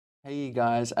Hey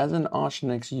guys, as an Arch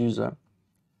Linux user,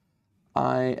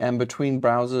 I am between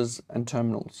browsers and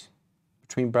terminals,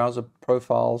 between browser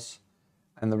profiles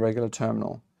and the regular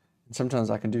terminal. And sometimes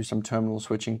I can do some terminal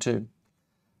switching too.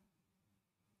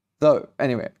 Though,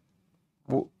 anyway,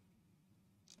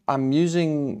 I'm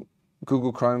using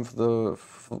Google Chrome for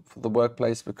the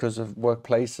workplace because of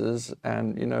workplaces,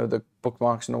 and the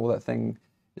bookmarks and all that thing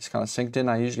is kind of synced in.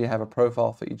 I usually have a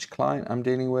profile for each client I'm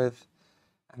dealing with,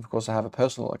 and of course I have a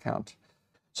personal account.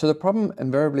 So the problem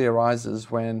invariably arises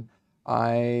when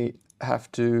I have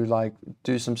to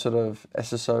do some sort of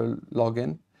SSO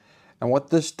login. And what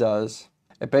this does,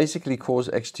 it basically calls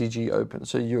xdg-open.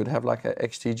 So you would have like a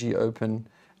xdg-open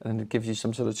and it gives you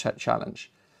some sort of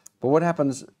challenge. But what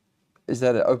happens is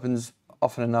that it opens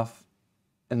often enough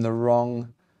in the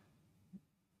wrong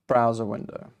browser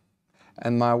window.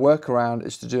 And my workaround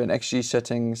is to do an xg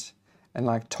settings and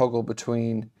toggle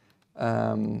between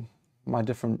my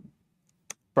different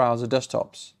browser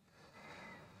desktops.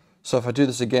 So if I do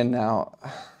this again now,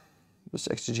 this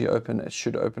xdg-open, it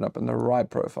should open up in the right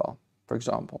profile, for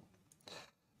example.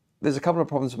 There's a couple of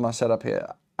problems with my setup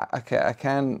here. I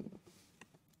can't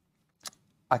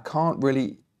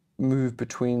really move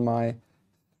between my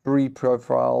three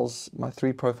profiles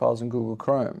in Google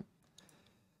Chrome.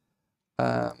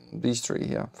 These three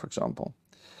here, for example.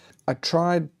 I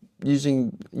tried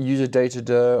using user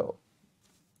data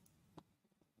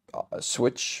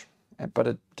switch, but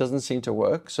it doesn't seem to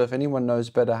work. So if anyone knows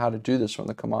better how to do this from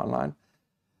the command line,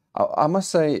 I must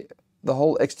say the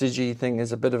whole xdg thing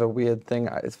is a bit of a weird thing.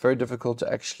 It's very difficult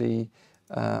to actually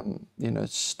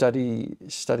study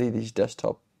these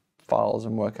desktop files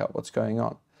and work out what's going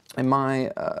on. In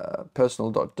my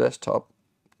personal desktop,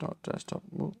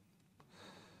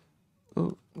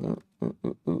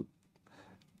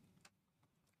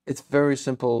 it's very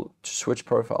simple to switch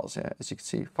profiles here. As you can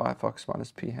see, Firefox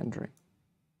minus P Henry.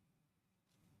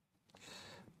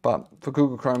 But for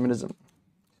Google Chrome, it isn't.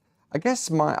 I guess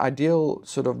my ideal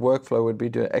sort of workflow would be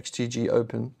to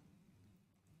xdg-open,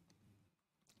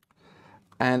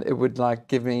 and it would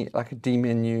give me a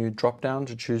dmenu drop-down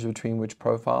to choose between which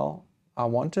profile I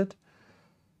wanted.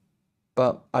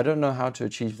 But I don't know how to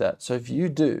achieve that. So if you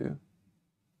do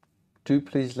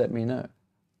please let me know.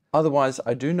 Otherwise,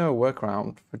 I do know a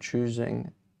workaround for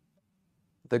choosing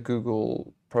the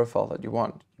Google profile that you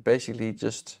want. You basically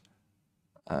just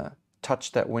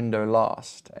touch that window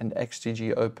last, and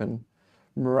xdg-open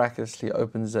miraculously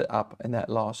opens it up in that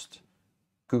last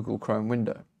Google Chrome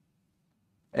window.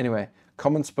 Anyway,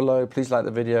 comments below, please like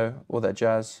the video, all that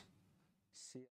jazz.